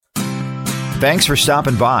Thanks for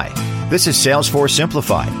stopping by. This is Salesforce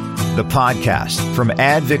Simplified, the podcast from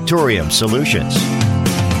Ad Victoriam Solutions.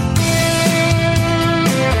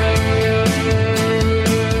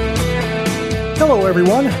 Hello,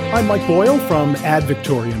 everyone. I'm Mike Boyle from Ad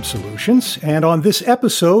Victoriam Solutions, and on this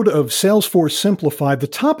episode of Salesforce Simplified, the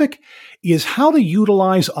topic is how to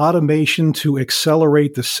utilize automation to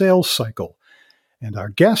accelerate the sales cycle. And our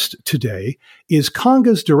guest today is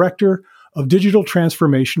Conga's Director of Digital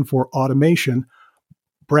Transformation for Automation,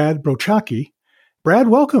 Brad Brochacki. Brad,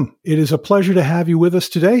 welcome. It is a pleasure to have you with us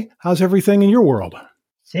today. How's everything in your world?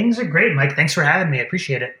 Things are great, Mike. Thanks for having me. I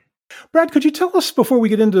appreciate it. Brad, could you tell us, before we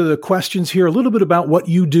get into the questions here, a little bit about what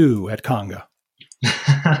you do at Conga?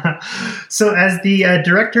 So as the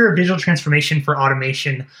Director of Digital Transformation for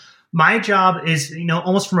Automation, my job is,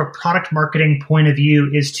 almost from a product marketing point of view,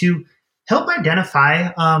 is to help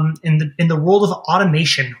identify in the world of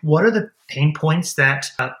automation, what are the pain points that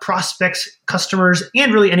prospects, customers,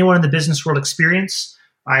 and really anyone in the business world experience.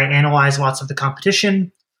 I analyze lots of the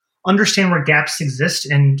competition, understand where gaps exist,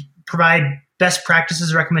 and provide best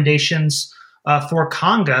practices recommendations for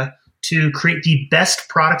Conga to create the best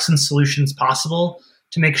products and solutions possible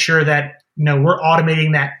to make sure that we're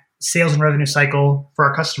automating that sales and revenue cycle for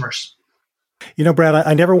our customers. Brad,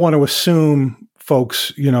 I never want to assume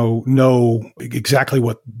folks, know exactly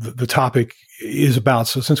what the topic is about.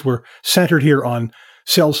 So since we're centered here on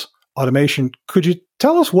sales automation, could you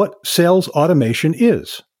tell us what sales automation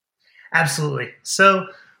is? Absolutely. So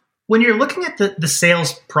when you're looking at the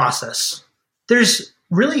sales process, there's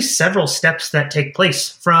really several steps that take place,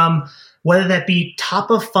 from whether that be top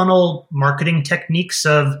of funnel marketing techniques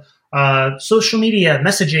of social media,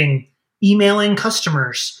 messaging, emailing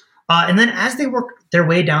customers. And then as they work their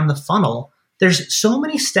way down the funnel, there's so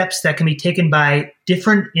many steps that can be taken by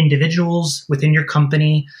different individuals within your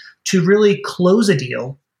company to really close a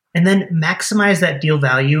deal and then maximize that deal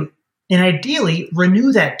value and ideally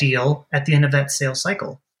renew that deal at the end of that sales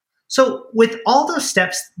cycle. So with all those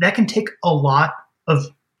steps, that can take a lot of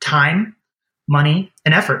time, money,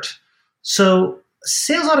 and effort. So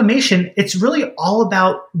sales automation, it's really all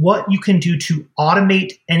about what you can do to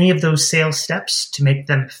automate any of those sales steps to make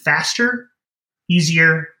them faster,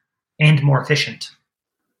 easier, and more efficient.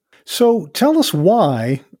 So tell us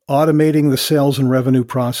why automating the sales and revenue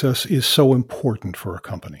process is so important for a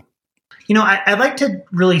company. I'd like to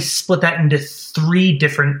really split that into three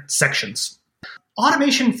different sections.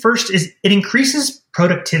 Automation first is it increases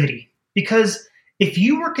productivity, because if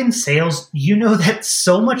you work in sales, you know that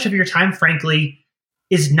so much of your time, frankly,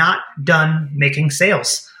 is not done making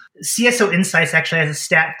sales. CSO Insights actually has a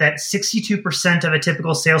stat that 62% of a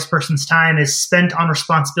typical salesperson's time is spent on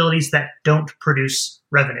responsibilities that don't produce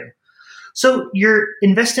revenue. So you're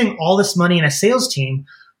investing all this money in a sales team,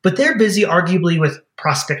 but they're busy arguably with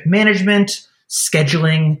prospect management,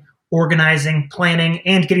 scheduling, organizing, planning,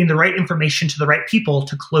 and getting the right information to the right people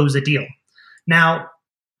to close a deal. Now,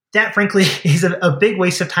 that frankly is a big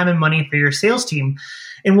waste of time and money for your sales team.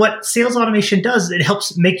 And what sales automation does, it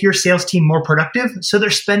helps make your sales team more productive, so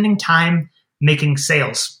they're spending time making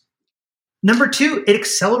sales. Number two, it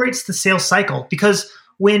accelerates the sales cycle, because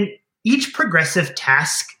when each progressive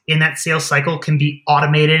task in that sales cycle can be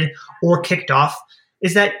automated or kicked off,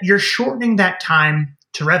 is that you're shortening that time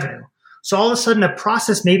to revenue. So all of a sudden, a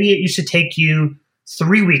process, maybe it used to take you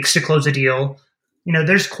 3 weeks to close a deal.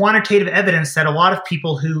 There's quantitative evidence that a lot of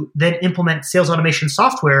people who then implement sales automation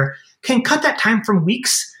software can cut that time from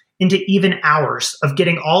weeks into even hours of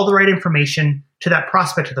getting all the right information to that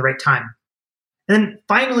prospect at the right time. And then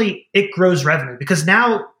finally, it grows revenue, because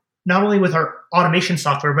now, not only with our automation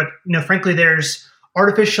software, but frankly, there's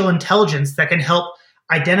artificial intelligence that can help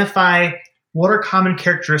identify what are common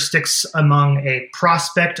characteristics among a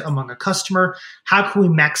prospect, among a customer. How can we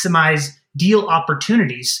maximize deal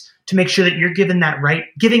opportunities to make sure that you're giving that right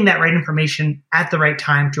information at the right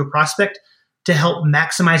time to a prospect to help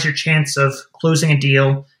maximize your chance of closing a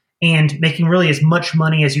deal and making really as much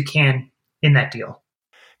money as you can in that deal.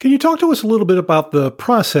 Can you talk to us a little bit about the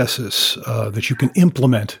processes that you can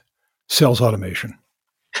implement sales automation?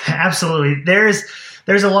 Absolutely. There's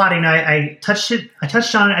a lot. I touched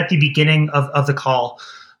on it at the beginning of the call,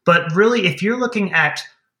 but really, if you're looking at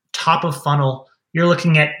top of funnel, you're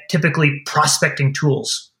looking at typically prospecting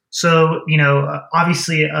tools. So,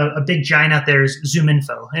 obviously a big giant out there is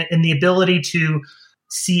ZoomInfo, and the ability to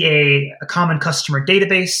see a common customer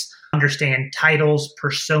database, understand titles,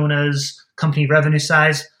 personas, company revenue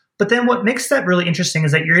size. But then what makes that really interesting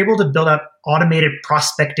is that you're able to build out automated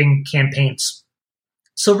prospecting campaigns.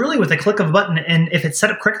 So really with a click of a button, and if it's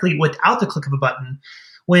set up correctly without the click of a button,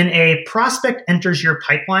 when a prospect enters your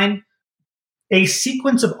pipeline, a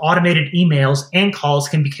sequence of automated emails and calls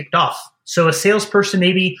can be kicked off. So a salesperson,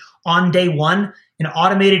 maybe on day 1, an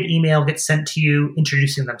automated email gets sent to you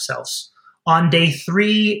introducing themselves. On day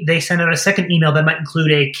 3, they send out a second email that might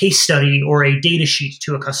include a case study or a data sheet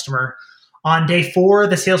to a customer. On day 4,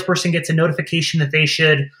 the salesperson gets a notification that they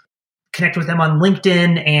should connect with them on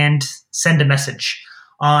LinkedIn and send a message.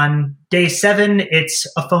 On day 7, it's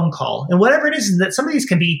a phone call. And whatever it is, that some of these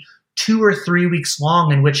can be 2 or 3 weeks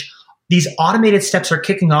long, in which these automated steps are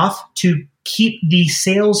kicking off to keep the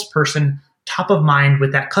salesperson top of mind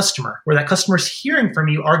with that customer, where that customer is hearing from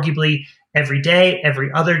you arguably every day, every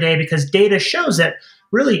other day, because data shows that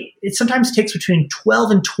really it sometimes takes between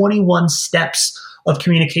 12 and 21 steps of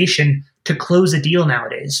communication to close a deal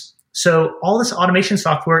nowadays. So all this automation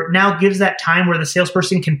software now gives that time where the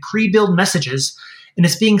salesperson can pre-build messages, and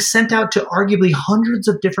it's being sent out to arguably hundreds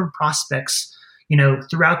of different prospects,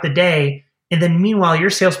 throughout the day. And then meanwhile, your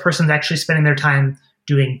salesperson is actually spending their time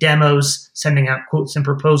doing demos, sending out quotes and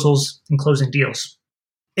proposals, and closing deals.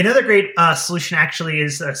 Another great solution actually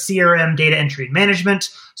is CRM, data entry and management.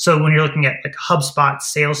 So when you're looking at like HubSpot,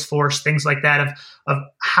 Salesforce, things like that, of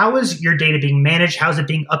how is your data being managed? How is it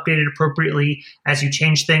being updated appropriately as you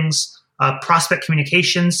change things? Prospect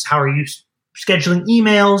communications, how are you scheduling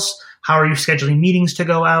emails? How are you scheduling meetings to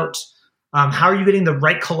go out? How are you getting the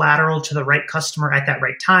right collateral to the right customer at that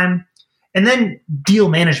right time? And then deal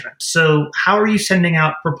management. So how are you sending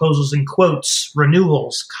out proposals and quotes,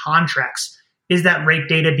 renewals, contracts? Is that rate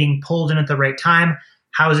data being pulled in at the right time?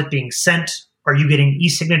 How is it being sent? Are you getting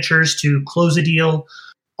e-signatures to close a deal?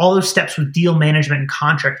 All those steps with deal management and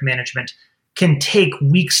contract management can take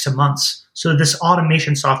weeks to months. So this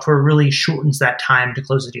automation software really shortens that time to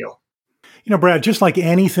close a deal. Brad, just like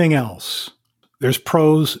anything else, there's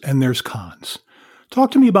pros and there's cons.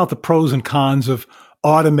 Talk to me about the pros and cons of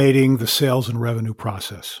automating the sales and revenue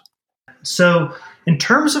process. So in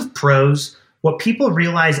terms of pros, what people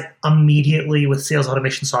realize immediately with sales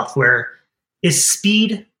automation software is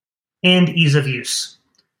speed and ease of use.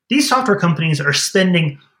 These software companies are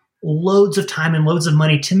spending loads of time and loads of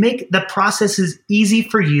money to make the process as easy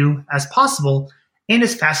for you as possible and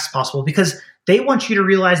as fast as possible, because they want you to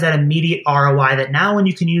realize that immediate ROI, that now when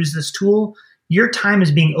you can use this tool, your time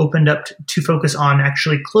is being opened up to focus on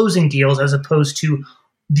actually closing deals as opposed to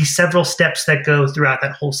the several steps that go throughout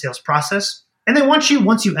that whole sales process. And they want you,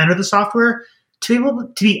 once you enter the software, to be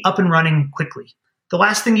able to be up and running quickly. The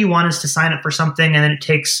last thing you want is to sign up for something and then it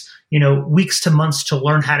takes, weeks to months to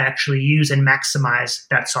learn how to actually use and maximize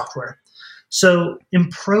that software. So in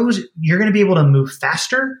pros, you're going to be able to move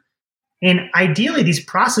faster. And ideally, these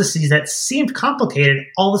processes that seemed complicated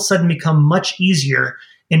all of a sudden become much easier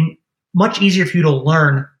and much easier for you to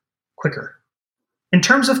learn quicker. In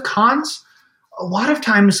terms of cons, a lot of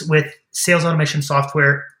times with sales automation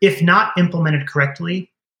software, if not implemented correctly,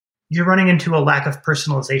 you're running into a lack of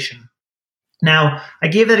personalization. Now, I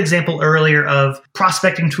gave that example earlier of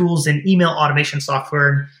prospecting tools and email automation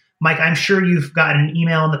software. Mike, I'm sure you've gotten an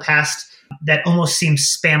email in the past that almost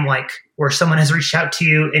seems spam-like, where someone has reached out to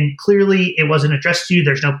you and clearly it wasn't addressed to you.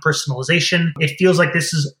 There's no personalization. It feels like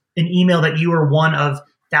this is an email that you are one of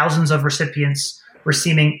thousands of recipients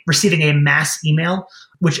receiving a mass email,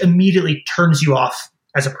 which immediately turns you off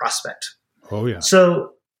as a prospect. Oh, yeah.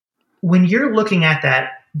 So when you're looking at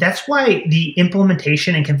that, that's why the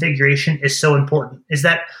implementation and configuration is so important, is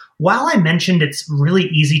that while I mentioned it's really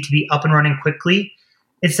easy to be up and running quickly,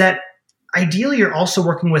 it's that ideally you're also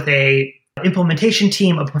working with a implementation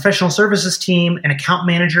team, a professional services team, an account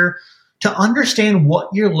manager to understand what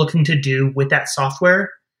you're looking to do with that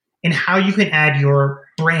software and how you can add your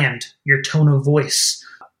brand, your tone of voice,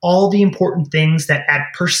 all the important things that add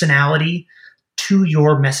personality to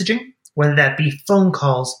your messaging, whether that be phone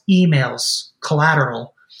calls, emails,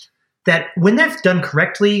 collateral, that when that's done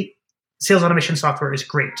correctly, sales automation software is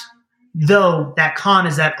great. Though that con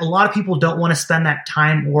is that a lot of people don't want to spend that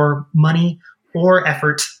time or money or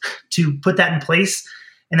effort to put that in place.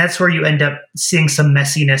 And that's where you end up seeing some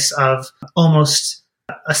messiness of almost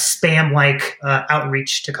a spam-like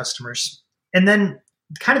outreach to customers. And then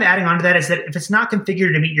kind of adding on to that is that if it's not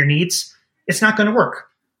configured to meet your needs, it's not going to work.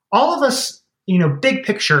 All of us, big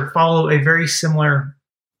picture, follow a very similar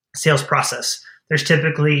sales process. There's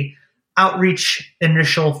typically outreach,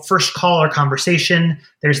 initial first call or conversation.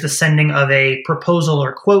 There's the sending of a proposal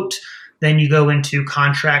or quote. Then you go into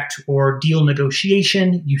contract or deal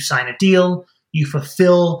negotiation. You sign a deal. You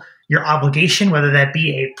fulfill your obligation, whether that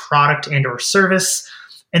be a product and or service.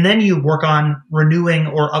 And then you work on renewing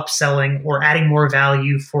or upselling or adding more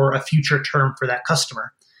value for a future term for that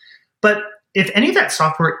customer. But if any of that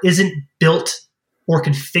software isn't built or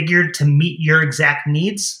configured to meet your exact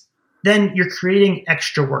needs, then you're creating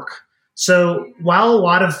extra work. So while a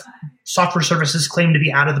lot of software services claim to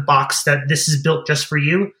be out of the box, that this is built just for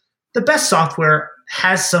you, the best software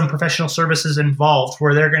has some professional services involved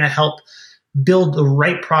where they're going to help build the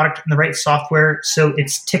right product and the right software so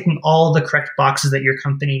it's ticking all the correct boxes that your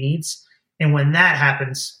company needs. And when that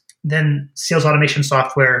happens, then sales automation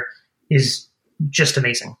software is just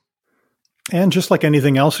amazing. And just like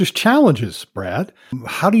anything else, there's challenges, Brad.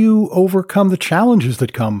 How do you overcome the challenges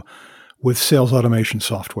that come with sales automation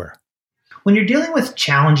software? When you're dealing with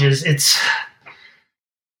challenges, it's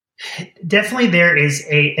definitely there is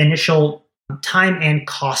a initial time and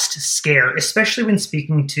cost scare, especially when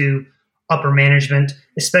speaking to upper management,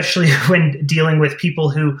 especially when dealing with people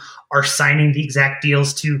who are signing the exact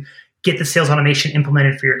deals to get the sales automation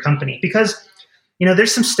implemented for your company. Because,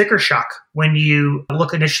 there's some sticker shock when you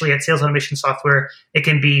look initially at sales automation software. It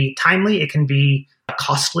can be timely, it can be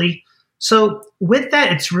costly. So with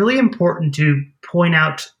that, it's really important to point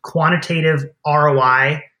out quantitative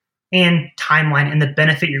ROI and timeline and the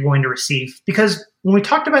benefit you're going to receive. Because when we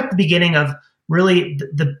talked about the beginning of really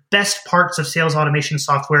the best parts of sales automation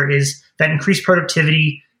software is that increased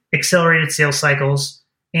productivity, accelerated sales cycles,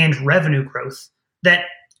 and revenue growth, that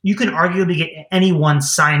you can arguably get anyone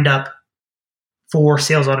signed up for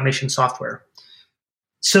sales automation software.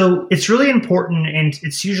 So it's really important, and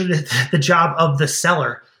it's usually the job of the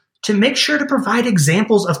seller to make sure to provide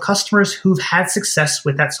examples of customers who've had success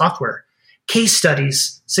with that software. Case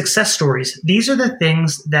studies, success stories. These are the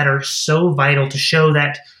things that are so vital to show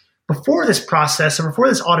that before this process or before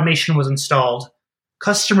this automation was installed,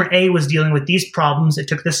 customer A was dealing with these problems. It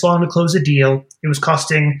took this long to close a deal. It was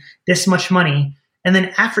costing this much money. And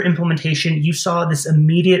then after implementation, you saw this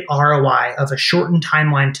immediate ROI of a shortened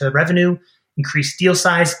timeline to revenue, increased deal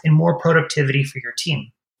size, and more productivity for your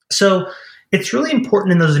team. So it's really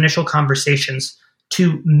important in those initial conversations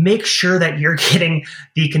to make sure that you're getting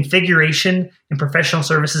the configuration and professional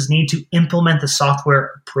services need to implement the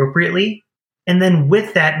software appropriately. And then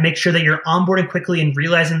with that, make sure that you're onboarding quickly and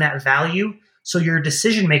realizing that value so your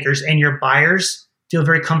decision makers and your buyers feel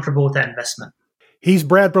very comfortable with that investment. He's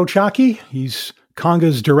Brad Brochacki. He's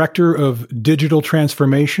Conga's Director of Digital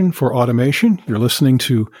Transformation for Automation. You're listening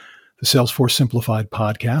to the Salesforce Simplified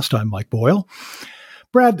podcast. I'm Mike Boyle.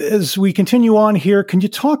 Brad, as we continue on here, can you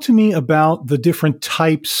talk to me about the different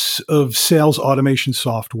types of sales automation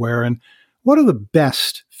software and what are the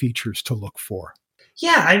best features to look for?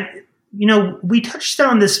 Yeah, we touched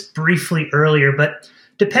on this briefly earlier, but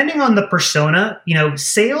depending on the persona,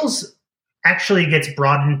 sales actually gets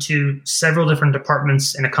brought into several different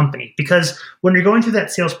departments in a company, because when you're going through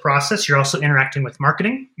that sales process, you're also interacting with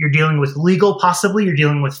marketing, you're dealing with legal, possibly you're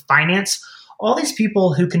dealing with finance, all these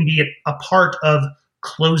people who can be a part of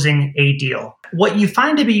closing a deal. What you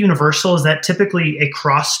find to be universal is that typically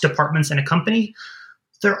across departments in a company,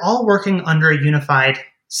 they're all working under a unified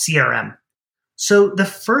CRM. So the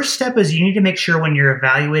first step is you need to make sure when you're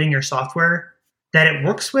evaluating your software that it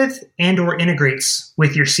works with and or integrates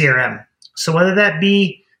with your CRM. So whether that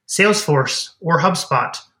be Salesforce or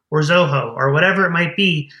HubSpot or Zoho or whatever it might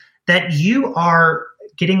be, that you are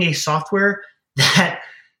getting a software that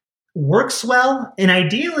works well and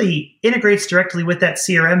ideally integrates directly with that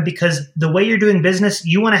CRM, because the way you're doing business,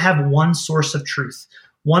 you want to have one source of truth,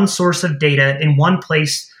 one source of data in one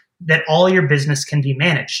place that all your business can be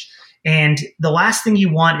managed. And the last thing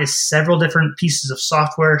you want is several different pieces of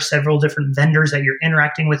software, several different vendors that you're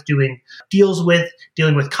interacting with, doing deals with,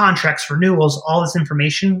 dealing with contracts, renewals, all this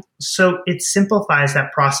information. So it simplifies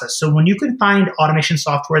that process. So when you can find automation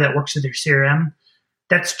software that works with your CRM,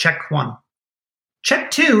 that's check one. Check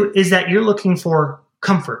two is that you're looking for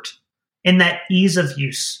comfort and that ease of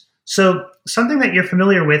use. So something that you're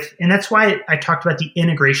familiar with, and that's why I talked about the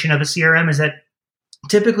integration of a CRM, is that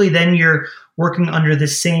typically then you're working under the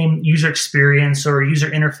same user experience or user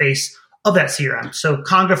interface of that CRM. So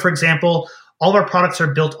Conga, for example, all of our products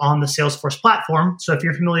are built on the Salesforce platform. So if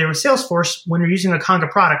you're familiar with Salesforce, when you're using a Conga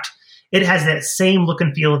product, it has that same look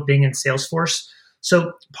and feel of being in Salesforce.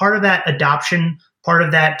 So part of that adoption, part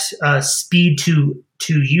of that speed to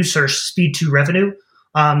use or speed to revenue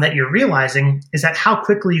that you're realizing is that how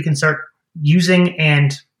quickly you can start using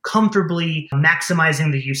and comfortably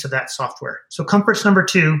maximizing the use of that software. So comfort's number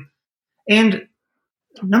two. And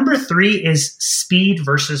number three is speed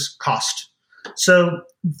versus cost. So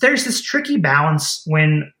there's this tricky balance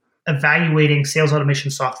when evaluating sales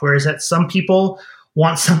automation software, is that some people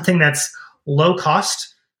want something that's low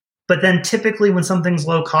cost, but then typically when something's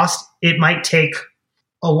low cost, it might take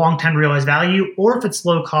a long time to realize value, or if it's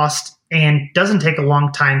low cost and doesn't take a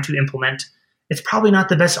long time to implement, it's probably not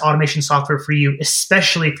the best automation software for you,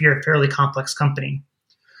 especially if you're a fairly complex company.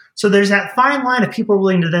 So there's that fine line of people are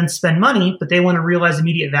willing to then spend money, but they want to realize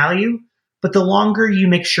immediate value. But the longer you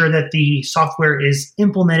make sure that the software is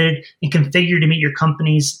implemented and configured to meet your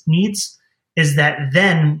company's needs, is that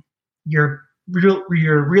then you're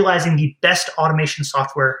realizing the best automation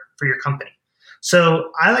software for your company.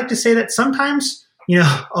 So I like to say that sometimes,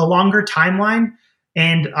 a longer timeline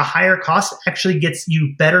and a higher cost actually gets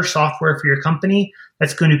you better software for your company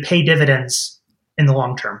that's going to pay dividends in the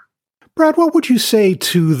long term. Brad, what would you say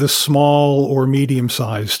to the small or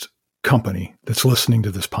medium-sized company that's listening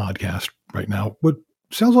to this podcast right now? Would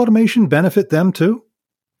sales automation benefit them too?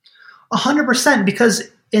 100%, because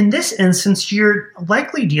in this instance, you're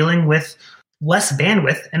likely dealing with less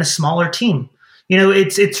bandwidth and a smaller team.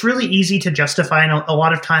 It's really easy to justify, and a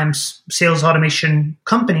lot of times sales automation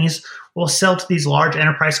companies will sell to these large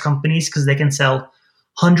enterprise companies because they can sell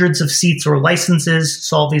hundreds of seats or licenses,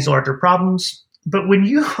 solve these larger problems. But when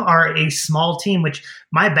you are a small team, which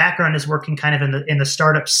my background is working kind of in the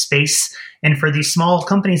startup space, and for these small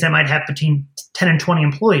companies that might have between 10 and 20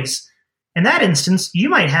 employees, in that instance, you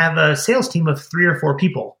might have a sales team of 3 or 4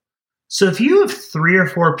 people. So if you have 3 or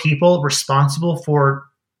 4 people responsible for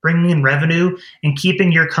bringing in revenue and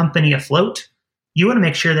keeping your company afloat, you want to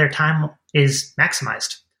make sure their time is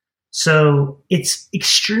maximized. So it's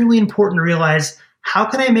extremely important to realize, how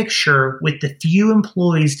can I make sure with the few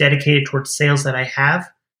employees dedicated towards sales that I have,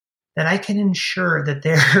 that I can ensure that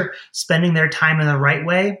they're spending their time in the right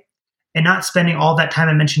way and not spending all that time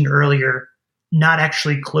I mentioned earlier, not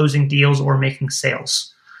actually closing deals or making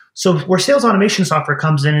sales. So where sales automation software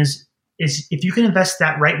comes in is if you can invest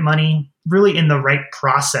that right money really in the right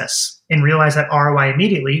process and realize that ROI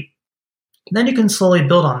immediately, then you can slowly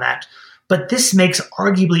build on that. But this makes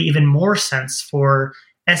arguably even more sense for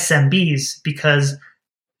SMBs because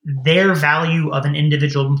their value of an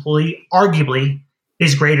individual employee arguably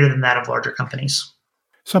is greater than that of larger companies.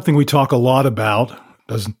 Something we talk a lot about,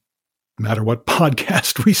 doesn't matter what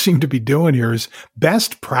podcast we seem to be doing here, is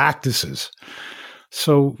best practices.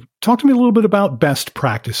 So talk to me a little bit about best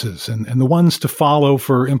practices and the ones to follow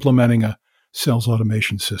for implementing a sales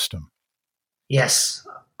automation system. Yes.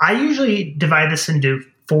 I usually divide this into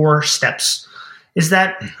 4 steps. Is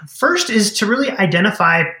that first is to really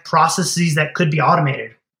identify processes that could be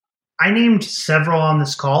automated. I named several on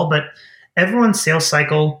this call, but everyone's sales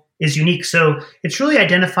cycle is unique. So it's really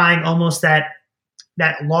identifying almost that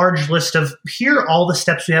large list of, here are all the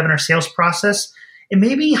steps we have in our sales process, and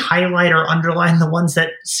maybe highlight or underline the ones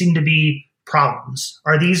that seem to be problems.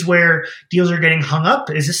 Are these where deals are getting hung up?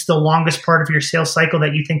 Is this the longest part of your sales cycle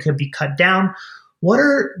that you think could be cut down? What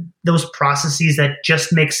are those processes that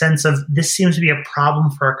just make sense of, this seems to be a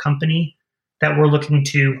problem for our company that we're looking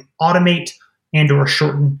to automate and or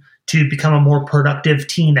shorten to become a more productive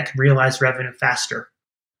team that can realize revenue faster?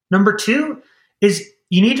 Number 2 is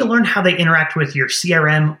you need to learn how they interact with your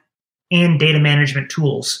CRM and data management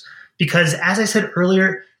tools. Because as I said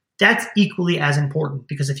earlier, that's equally as important.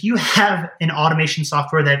 Because if you have an automation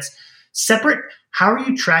software that's separate, how are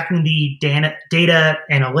you tracking the data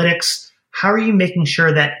analytics? How are you making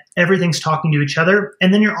sure that everything's talking to each other?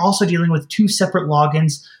 And then you're also dealing with 2 separate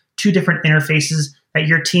logins, 2 different interfaces that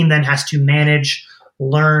your team then has to manage,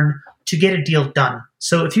 learn to get a deal done.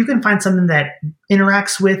 So if you can find something that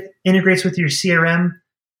integrates with your CRM,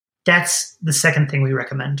 that's the second thing we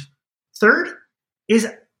recommend. Third is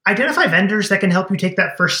identify vendors that can help you take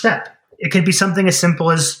that first step. It could be something as simple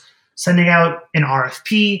as sending out an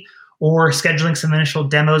RFP or scheduling some initial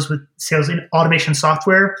demos with sales and automation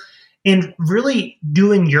software, and really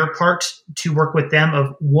doing your part to work with them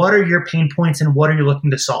of what are your pain points and what are you looking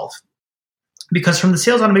to solve. Because from the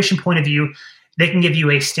sales automation point of view, they can give you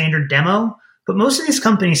a standard demo, but most of these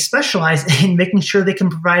companies specialize in making sure they can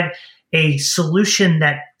provide a solution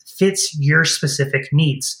that fits your specific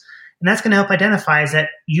needs. And that's going to help identify is that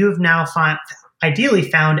you have now ideally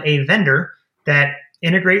found a vendor that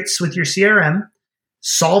integrates with your CRM,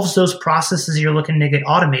 solves those processes you're looking to get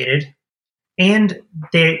automated, and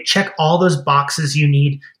they check all those boxes you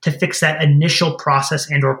need to fix that initial process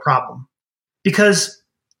and or problem. Because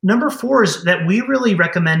number 4 is that we really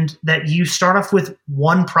recommend that you start off with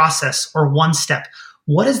one process or one step.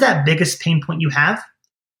 What is that biggest pain point you have?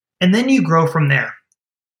 And then you grow from there.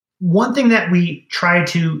 One thing that we try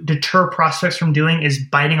to deter prospects from doing is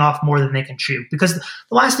biting off more than they can chew. Because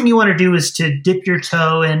the last thing you want to do is to dip your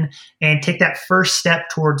toe in and take that first step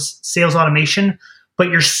towards sales automation, but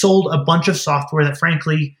you're sold a bunch of software that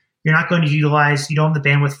frankly you're not going to utilize, you don't have the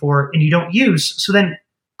bandwidth for, and you don't use. So then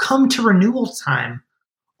come to renewal time,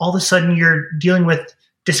 all of a sudden you're dealing with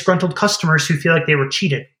disgruntled customers who feel like they were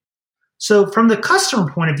cheated. So from the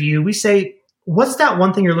customer point of view, we say, what's that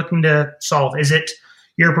one thing you're looking to solve? Is it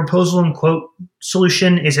your proposal and quote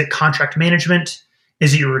solution? Is it contract management?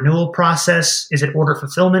 Is it your renewal process? Is it order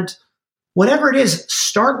fulfillment? Whatever it is,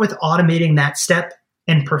 start with automating that step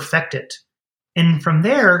and perfect it. And from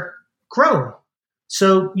there, grow.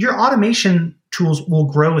 So your automation tools will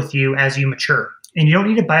grow with you as you mature. And you don't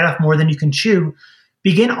need to bite off more than you can chew.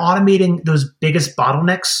 Begin automating those biggest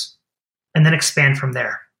bottlenecks and then expand from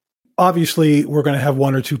there. Obviously, we're going to have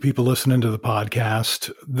one or two people listening to the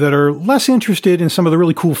podcast that are less interested in some of the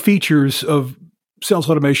really cool features of sales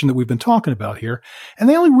automation that we've been talking about here. And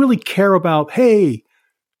they only really care about, hey,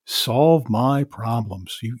 solve my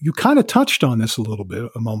problems. You kind of touched on this a little bit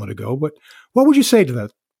a moment ago, but what would you say to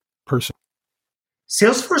that person?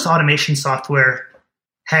 Salesforce automation software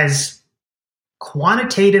has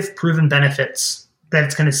quantitative proven benefits that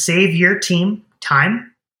it's going to save your team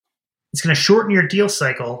time, it's going to shorten your deal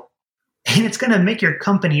cycle, and it's going to make your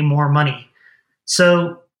company more money.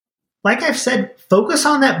 So, like I've said, focus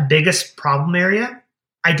on that biggest problem area.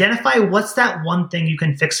 Identify what's that one thing you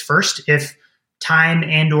can fix first if time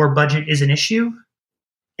and or budget is an issue,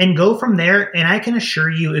 and go from there. And I can assure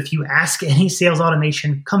you, if you ask any sales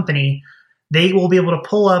automation company, they will be able to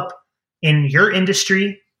pull up in your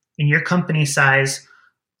industry, in your company size,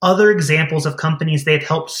 other examples of companies they've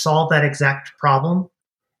helped solve that exact problem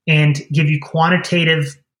and give you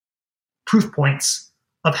quantitative proof points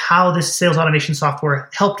of how this sales automation software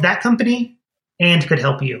helped that company and could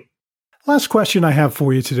help you. Last question I have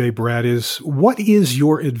for you today, Brad, is what is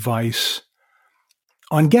your advice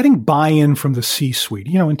on getting buy-in from the C-suite,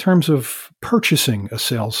 in terms of purchasing a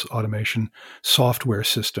sales automation software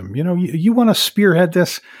system? You want to spearhead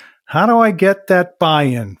this. How do I get that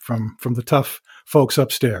buy-in from the tough folks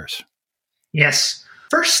upstairs? Yes.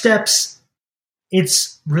 First steps,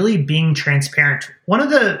 it's really being transparent. One of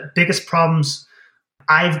the biggest problems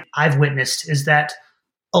I've witnessed is that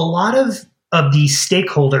a lot of the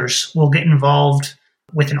stakeholders will get involved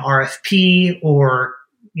with an RFP or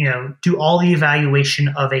do all the evaluation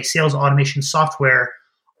of a sales automation software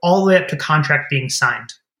all the way up to contract being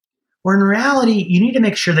signed. Where in reality, you need to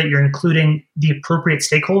make sure that you're including the appropriate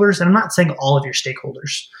stakeholders. And I'm not saying all of your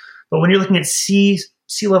stakeholders, but when you're looking at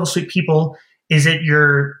C-level suite people, is it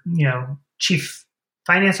your chief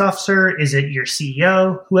finance officer? Is it your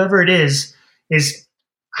CEO? Whoever it is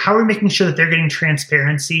how are we making sure that they're getting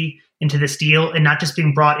transparency into this deal and not just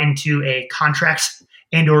being brought into a contract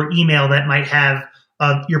and or email that might have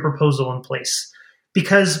your proposal in place?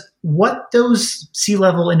 Because what those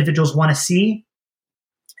C-level individuals want to see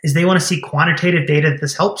is they want to see quantitative data that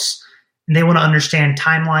this helps, and they want to understand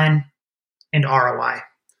timeline and ROI.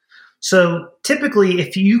 So typically,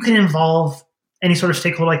 if you can involve any sort of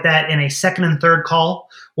stakeholder like that in a second and third call,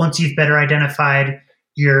 once you've better identified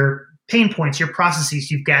your pain points, your processes,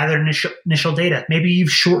 you've gathered initial data, maybe you've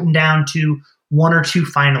shortened down to one or two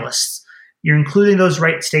finalists, you're including those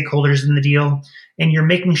right stakeholders in the deal, and you're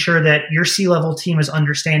making sure that your C-level team is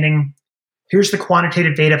understanding, here's the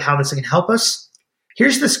quantitative data of how this can help us,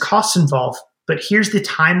 here's this cost involved, but here's the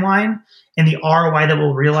timeline and the ROI that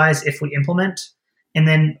we'll realize if we implement. And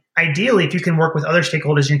then ideally, if you can work with other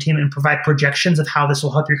stakeholders in your team and provide projections of how this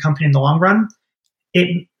will help your company in the long run,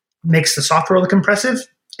 it makes the software look impressive,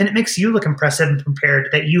 and it makes you look impressive and prepared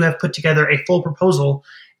that you have put together a full proposal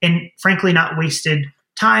and frankly not wasted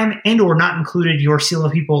time and or not included your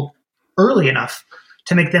C-level people early enough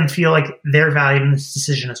to make them feel like they're valued in this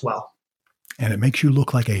decision as well. And it makes you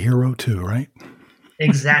look like a hero too, right?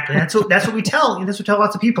 Exactly. That's what we tell. That's what we tell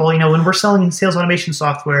lots of people. When we're selling sales automation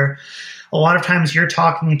software, a lot of times you're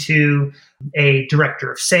talking to a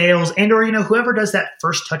director of sales and or whoever does that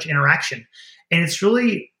first touch interaction, and it's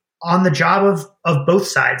really on the job of both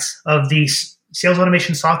sides of the sales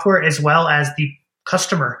automation software as well as the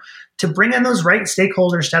customer to bring in those right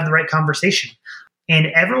stakeholders to have the right conversation. And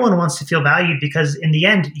everyone wants to feel valued because in the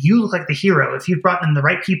end, you look like the hero. If you've brought in the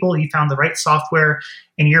right people, you found the right software,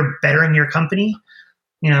 and you're bettering your company,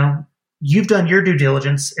 you've done your due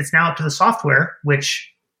diligence. It's now up to the software, which,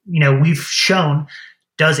 we've shown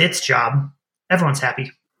does its job. Everyone's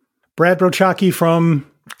happy. Brad Brochacki from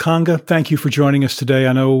Conga, thank you for joining us today.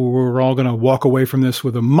 I know we're all going to walk away from this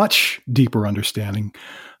with a much deeper understanding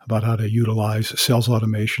about how to utilize sales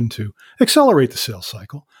automation to accelerate the sales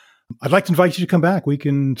cycle. I'd like to invite you to come back. We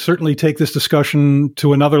can certainly take this discussion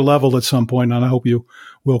to another level at some point, and I hope you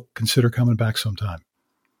will consider coming back sometime.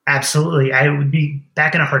 Absolutely. I would be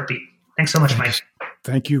back in a heartbeat. Thanks so much, Mike.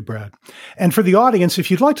 Thank you, Brad. And for the audience, if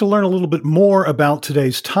you'd like to learn a little bit more about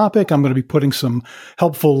today's topic, I'm going to be putting some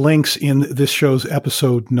helpful links in this show's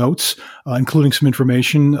episode notes, including some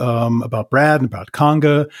information about Brad and about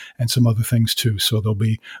Conga and some other things too. So there'll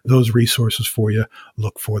be those resources for you.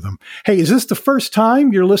 Look for them. Hey, is this the first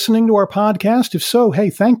time you're listening to our podcast? If so, hey,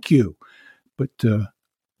 thank you. But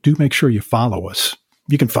do make sure you follow us.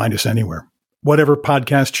 You can find us anywhere. Whatever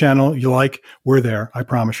podcast channel you like, we're there. I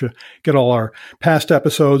promise you. Get all our past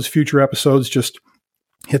episodes, future episodes. Just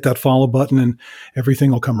hit that follow button and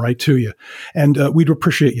everything will come right to you. And we'd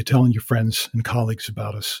appreciate you telling your friends and colleagues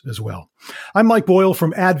about us as well. I'm Mike Boyle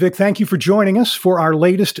from AdVic. Thank you for joining us for our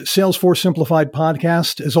latest Salesforce Simplified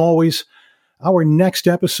podcast. As always, our next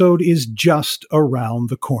episode is just around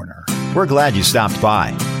the corner. We're glad you stopped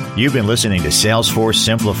by. You've been listening to Salesforce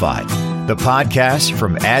Simplified, the podcast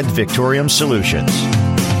from Ad Victoriam Solutions.